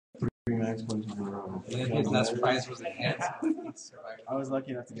next place was His last prize was a cat. I was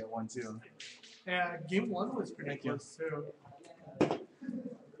lucky enough to get one too. Yeah, game one was pretty close too.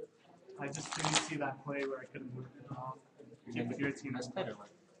 I just didn't see that play where I could have moved it off. Keep your team as better.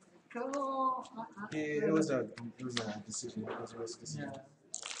 Go. It was a decision. It was a risk decision. Yeah.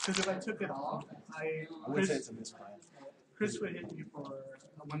 Because if I took it off, I would say it's a misplay. Chris would hit me for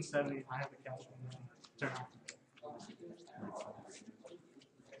 170. I have the cash and turn off.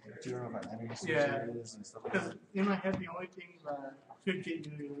 Do you know about enemy Yeah. and stuff like Because that? in my head, the only thing that could get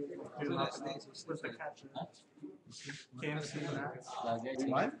you to knock it off was the catcher. KFC Max.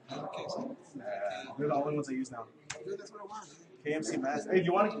 Mine? They're the only ones I use now. KMC Max. Hey, do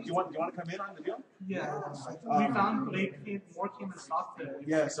you want to come in on the deal? Yeah. We found more came in stock today.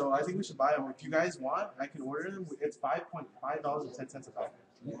 Yeah, so I think we should buy them. If you guys want, I can order them. It's $5.10 a pack.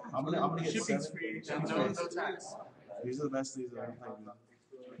 I'm gonna get Shipping's 7. free. No tax. These are the best things that I'm playing now.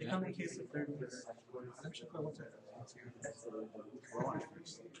 They come in a case of 30 pieces.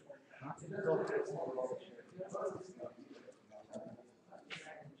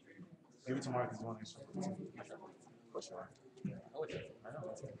 Give it to Mark. He's one extra.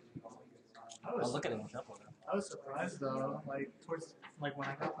 I'll look at it and jump on it. I was surprised though, like towards when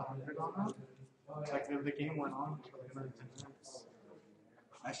I got the 100 on that, like the game went on for like another 10 minutes.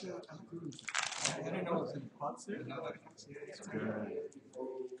 Actually, I didn't know it was in Quad suit? now that I can see it. It's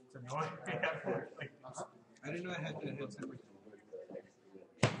annoying. Like, I didn't know I had to hit something.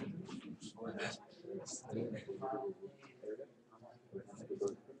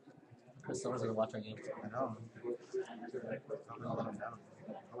 Chris Silver's gonna watch our game. I know. I'm gonna let him down.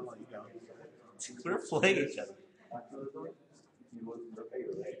 I'm gonna let you go. We're playing each other.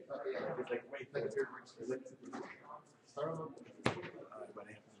 Alright,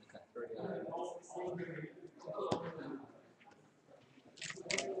 buddy.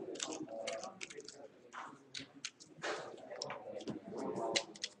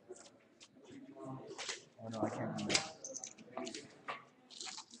 Oh no, I can't do that.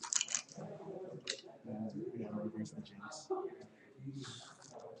 Yeah, reverse the jinx.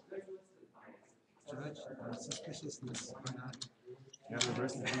 Judge, suspiciousness or not. Yeah,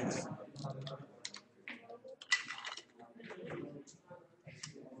 reverse the jinx.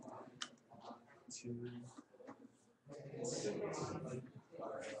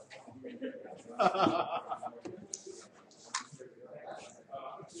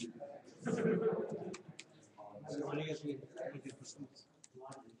 So when do you guys get the sleeps?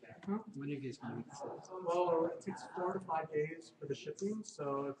 When do you guys get the sleeps? well, it takes 4 to 5 days for the shipping,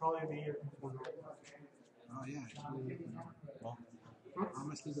 so it'll probably be here before now. Oh yeah, actually. Well, how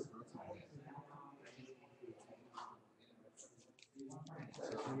much does it cost?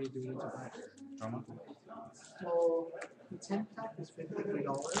 So how many do we need to buy? Drama? Well, the 10 pack is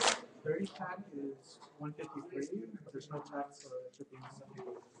 $53, 30 pack is $153, but there's no tax or shipping.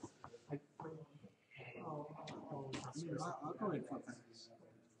 So I'll go in 4 packs.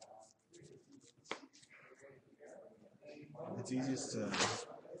 It's easiest to,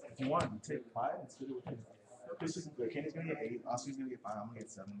 if you want, take 5 and split it with him. Kenny's gonna get 8, Oscar's gonna get 5, I'm gonna get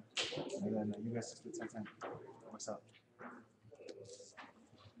 7. And then you guys split 10. What's up?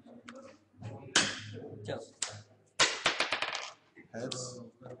 Tails. Heads?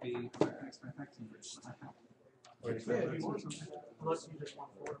 That'll be 5 packs, 5 packs, and 5 packs. Or yeah, if you want something, unless you just want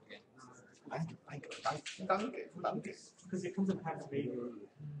 4. Because it comes in packs of 80.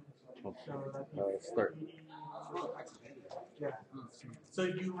 So that'd be Start. 80. Yeah. So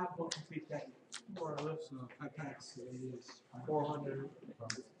you have one complete deck, more or less. So 5 packs is 400.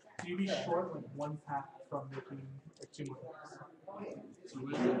 You'd be short like 1 pack from making like 2 more packs. So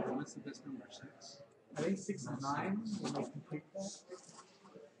what's the best number? 6? I think 6 and 9 when they complete that,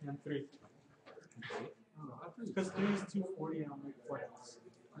 and 3. Oh, I'll do Because 3 is 240 and I'll make 4 packs.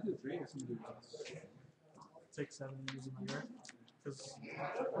 I'll do 3 or something else. Take 7 using my grip. Because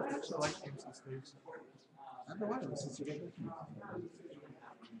I actually like games these days. I don't know why, since you get it.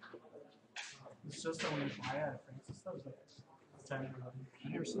 It's just that when you buy it at Francis, that was like 10 or 11. I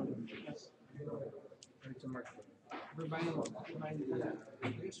never seen them. Yes. Right to market. We're buying the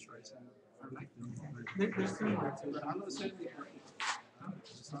biggest choice. I like them. They're similar to But I'm not saying they're great.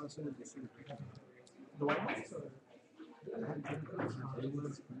 It's not saying they're great. the white ones. Or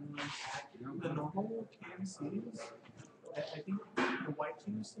the normal KMCs, I think the white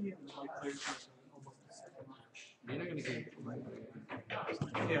KMC and the white players are almost the same. You're not going to get it.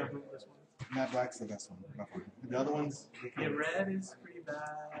 Yeah, this one. Matte Black's the best one. By far. The other ones, they Yeah, can. red is pretty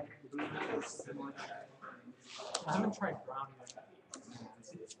bad. Blue is similar. I haven't tried brown yet.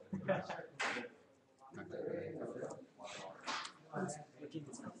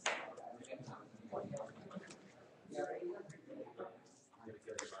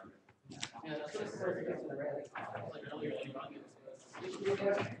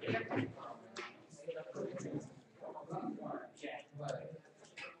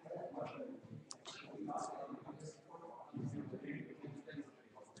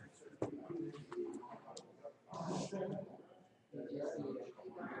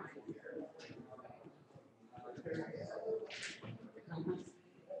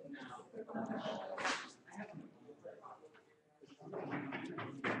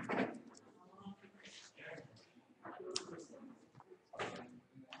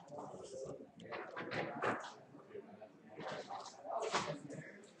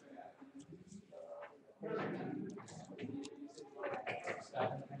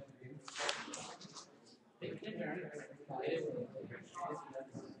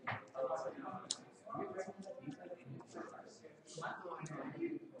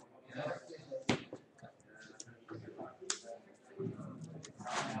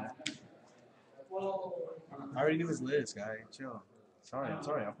 I already knew his list, guy. Chill. Sorry, I'm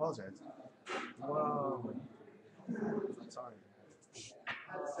sorry. I apologize. Whoa. Sorry.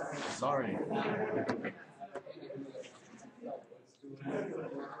 Sorry.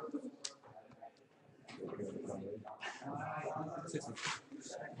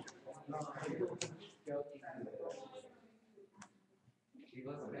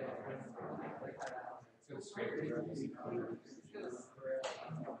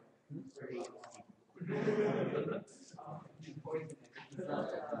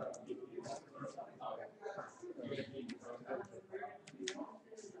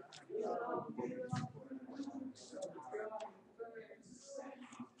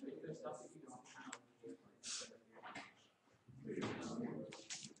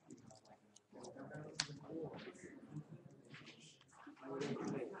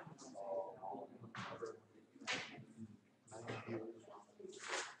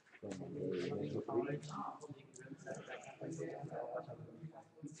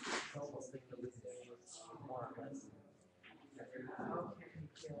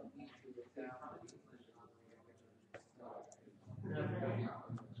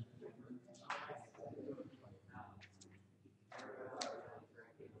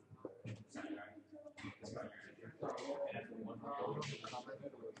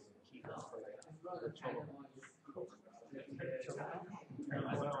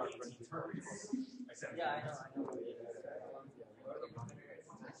 Yeah, I know.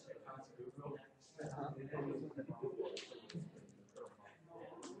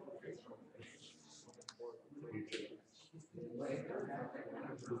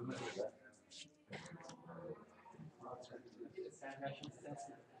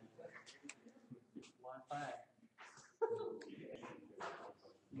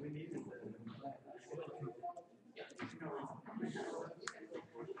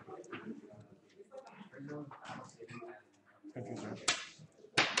 Confusion.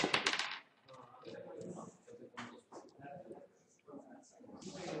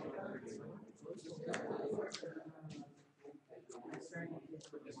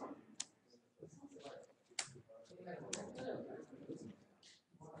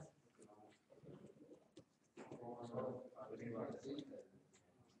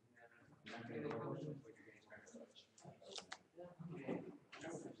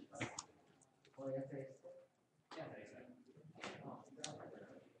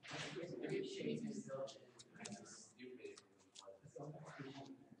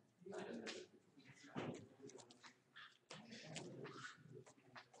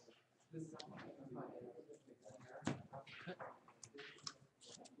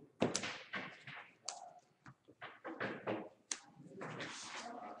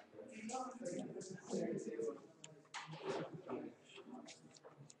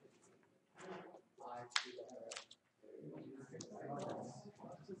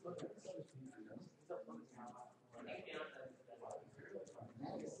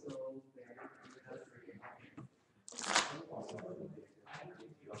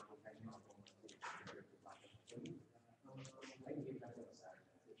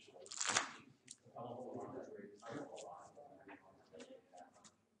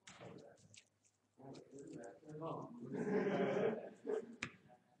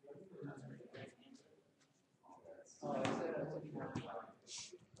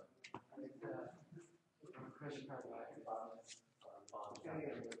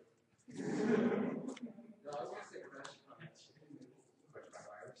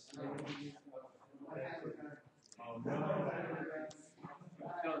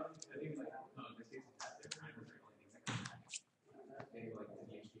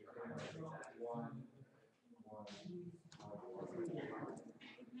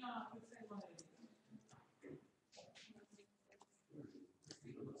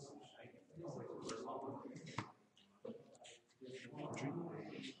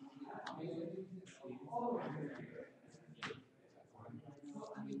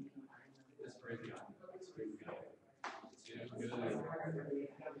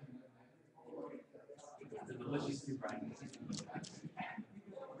 Let's just do Brian.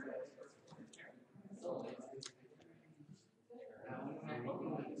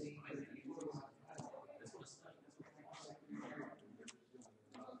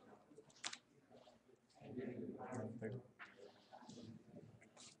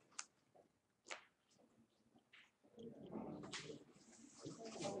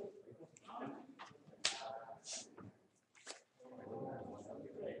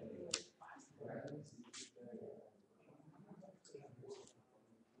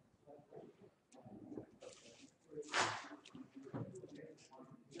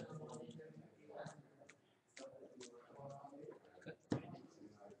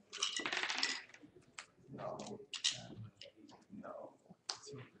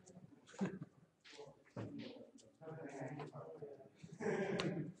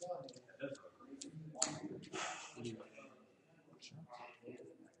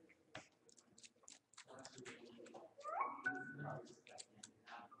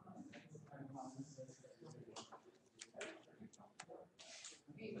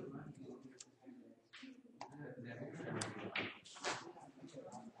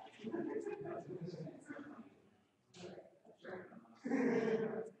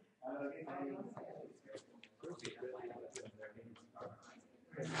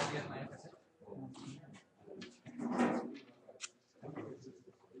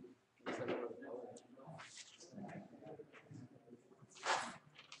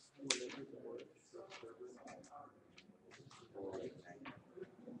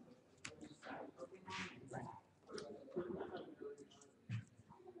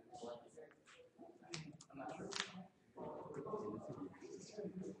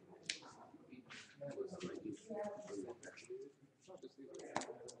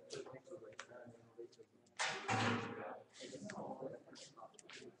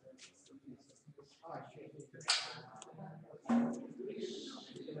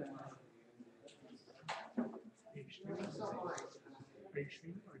 Are you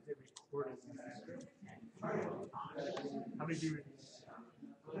streaming or is it recorded? How many do you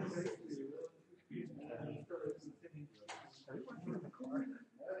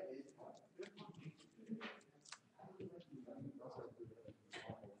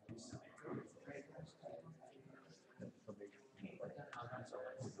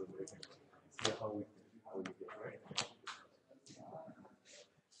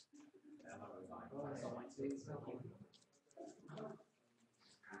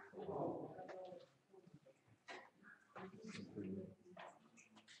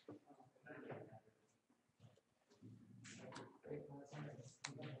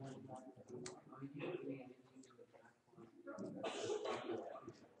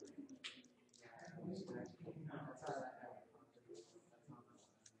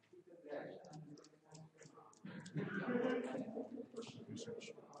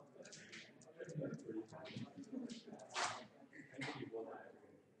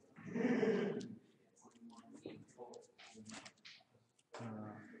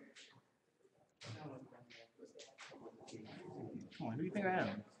Come on, who do you think I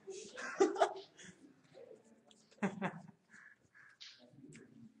am?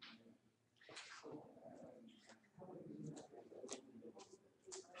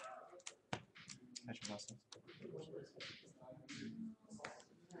 Catch your blessings.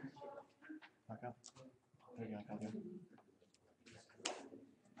 Back up. There you go, back up there.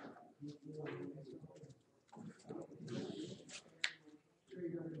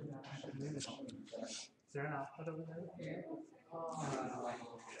 Is there an output over there? Yeah.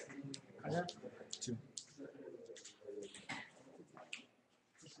 Two.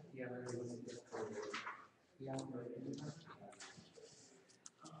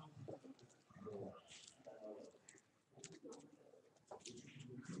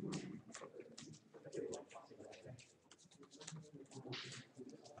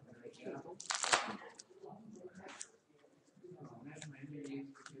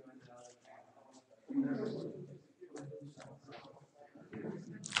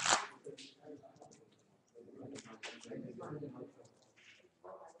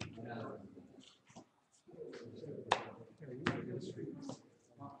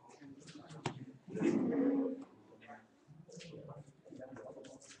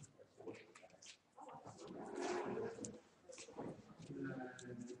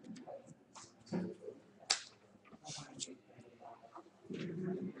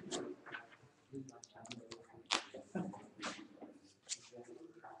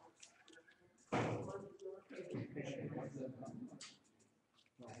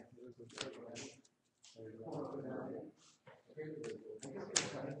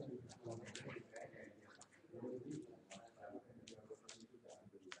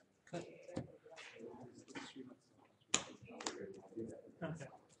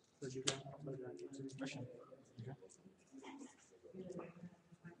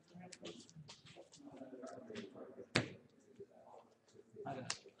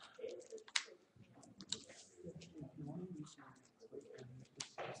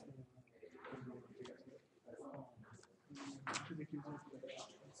 gives us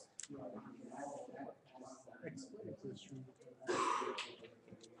the exploit to stream.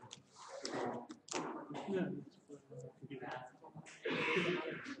 Yeah.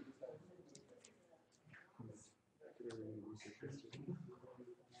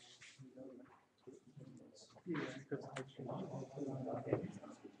 Yeah, because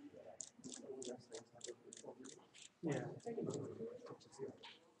yeah.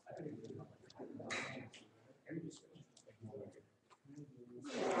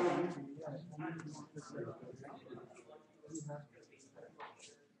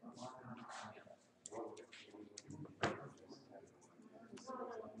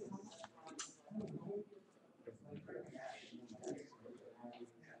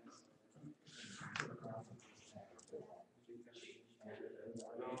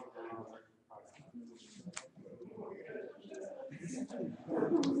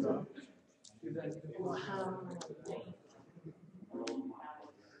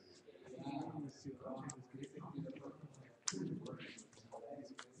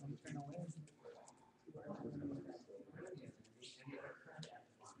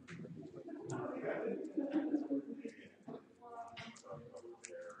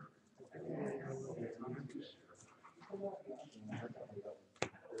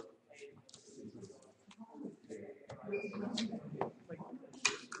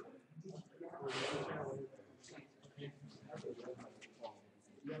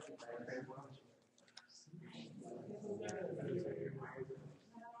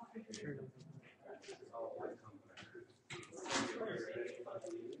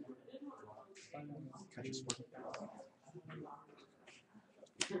 Catch a sport.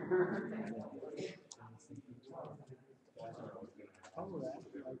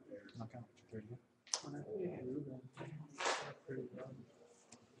 Knockout 30. When I play Ruben, that's pretty good.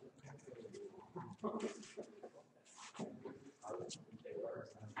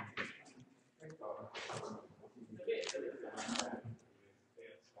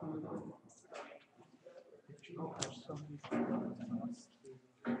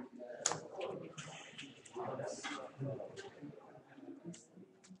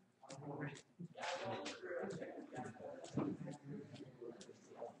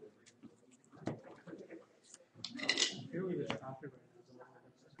 Really, the traffic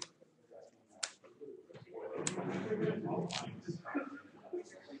right now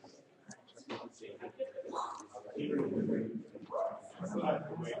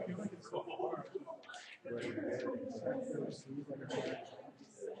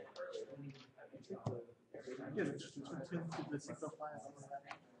is the 605.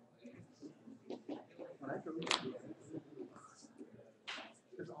 When I go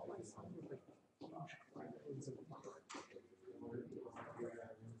because all my songs was like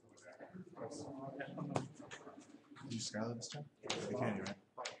Did you Skylar this time? You can, right?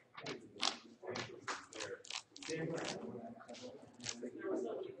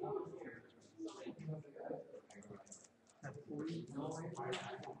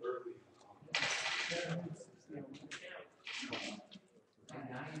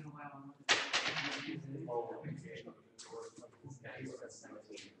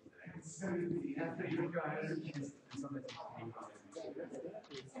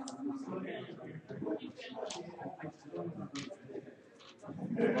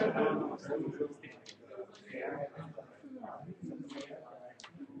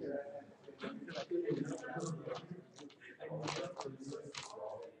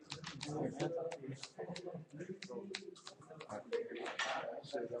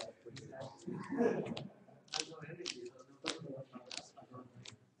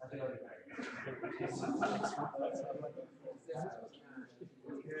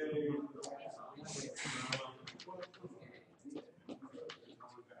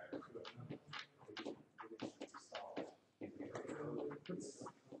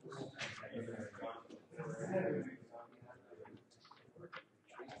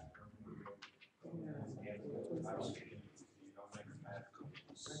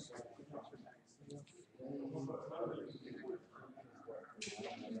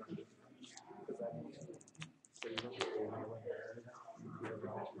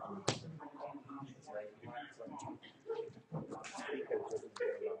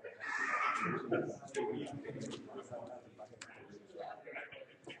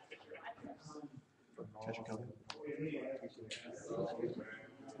 Catch a Kelvin.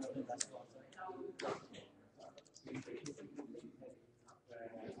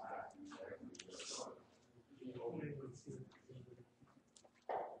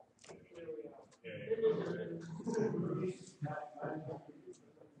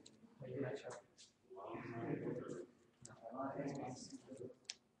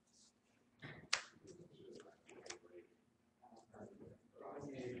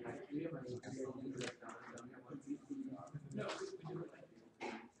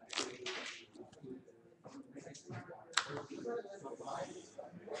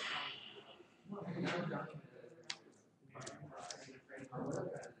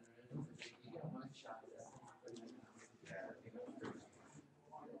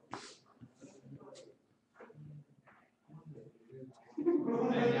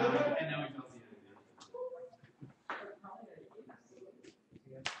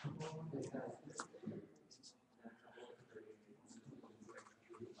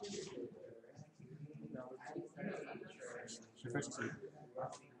 Refresh the screen.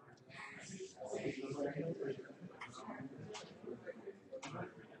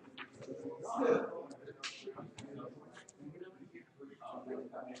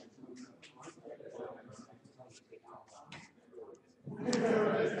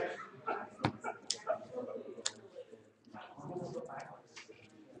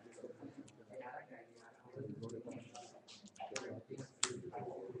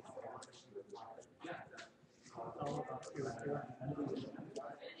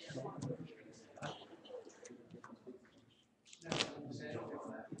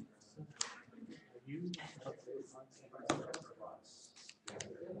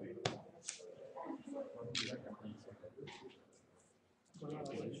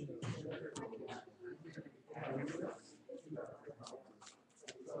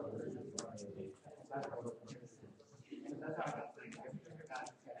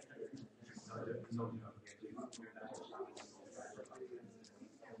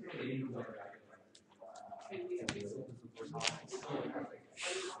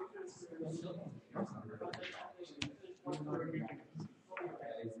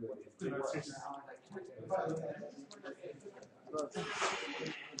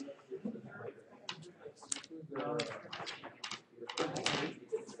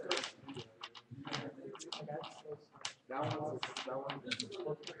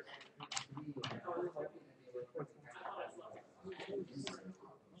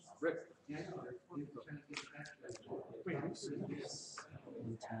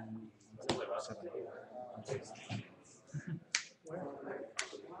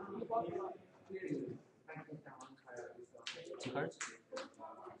 Two cards?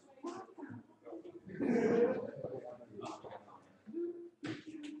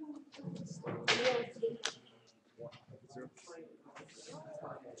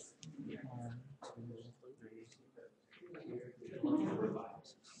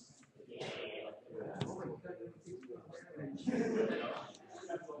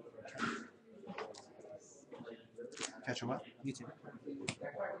 Catch your what? You too.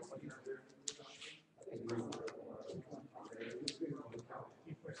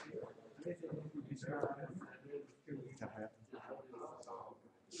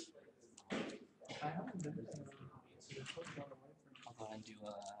 I'll go and do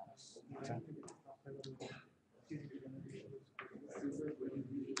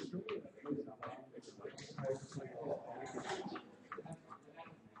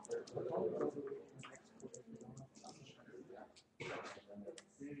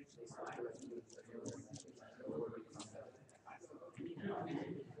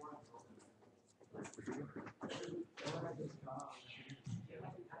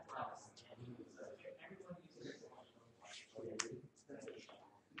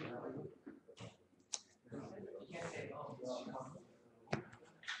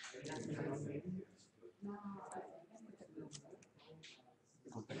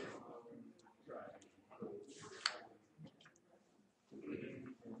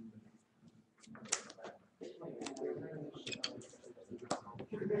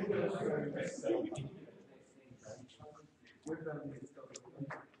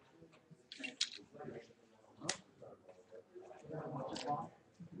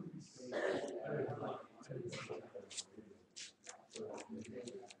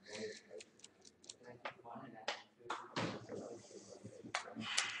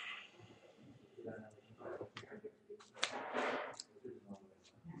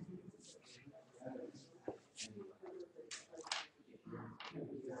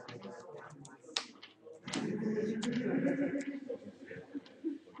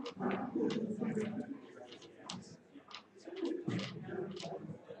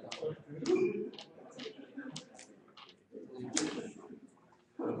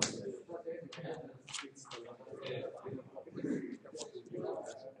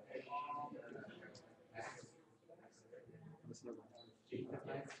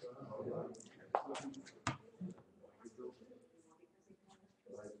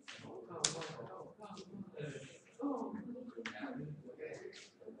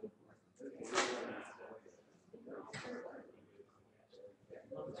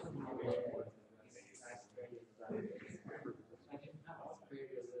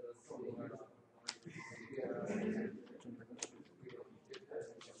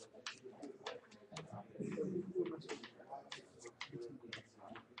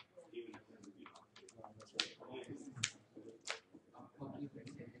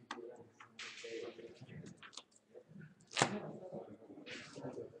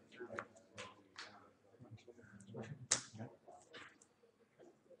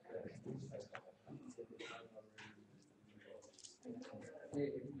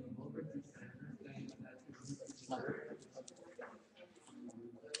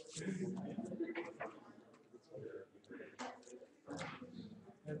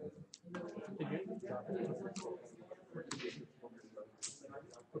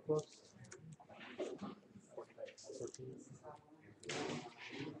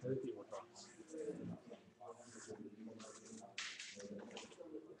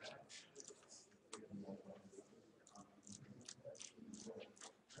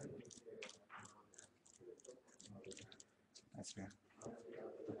That's fair.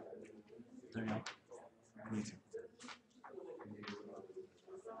 There you go. Me too.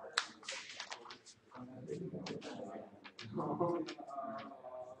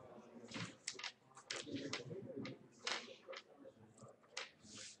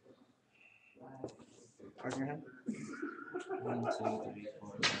 Where's your hand? 1, 2, 3,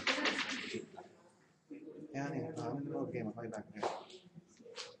 4, 5, 6, 7, 8, 9. Yeah, honey, I'm in the middle of the game. I'll call you back. Okay.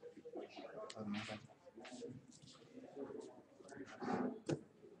 My friend.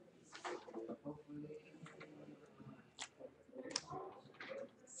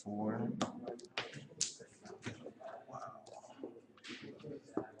 4.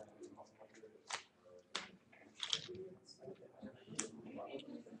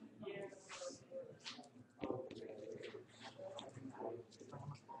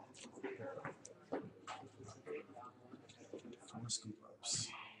 Four scoop ups.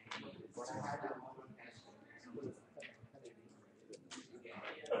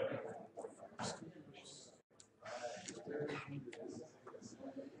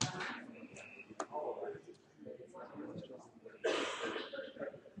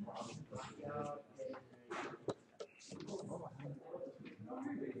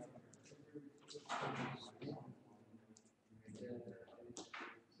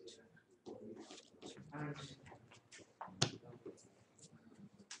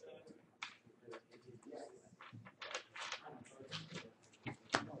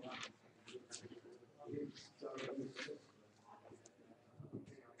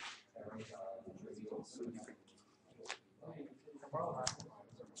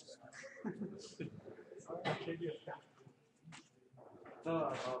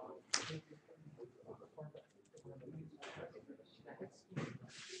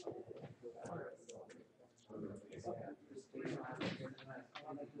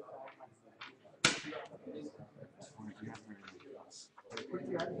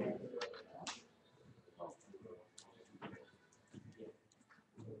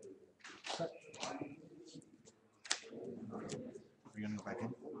 Are you gonna go back in?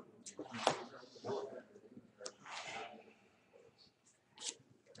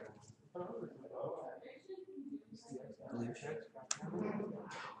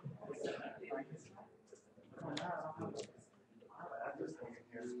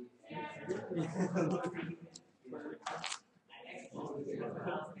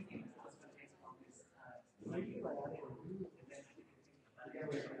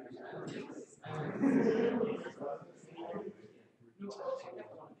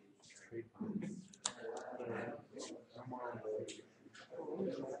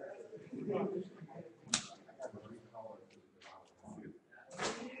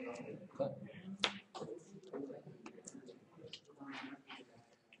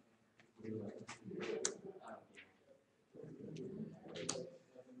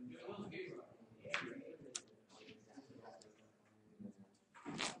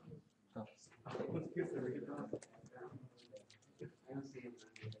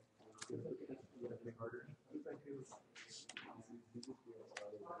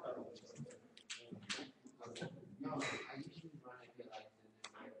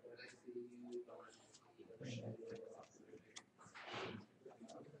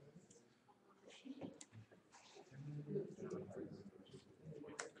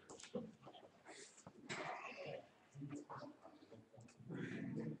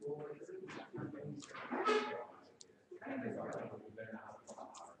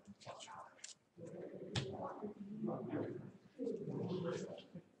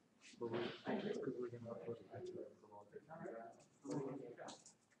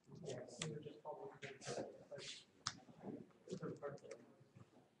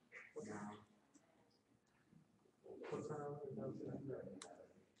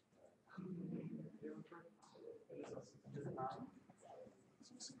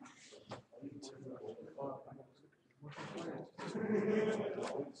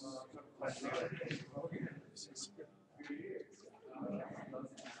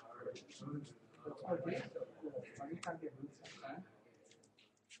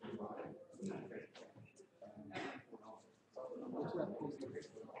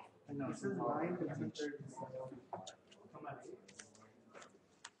 I know, it says 9 to 2:30.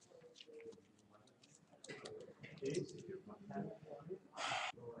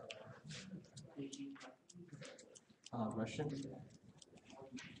 Russian.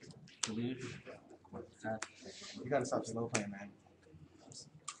 Deluge. That. You gotta stop slow playing, man.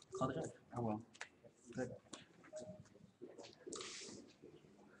 Call the judge. I will. Good.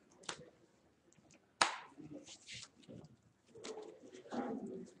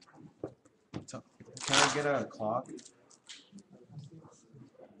 So, can I get a clock?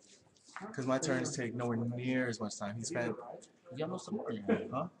 Because my turns take nowhere near as much time. He spent, You have no support in your hand.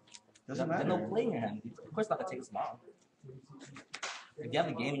 huh? Doesn't You have matter. no play in your hand. Of course, it's not gonna take as long. If you have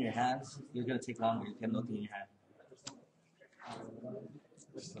a game in your hands, you're gonna take longer. You have nothing in your hand.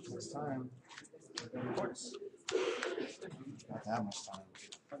 This is the first time. Of course. Not that much time.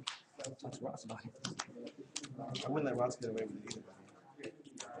 Talk to Ross about it. I wouldn't let Ross get away with it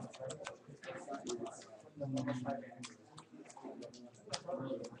either.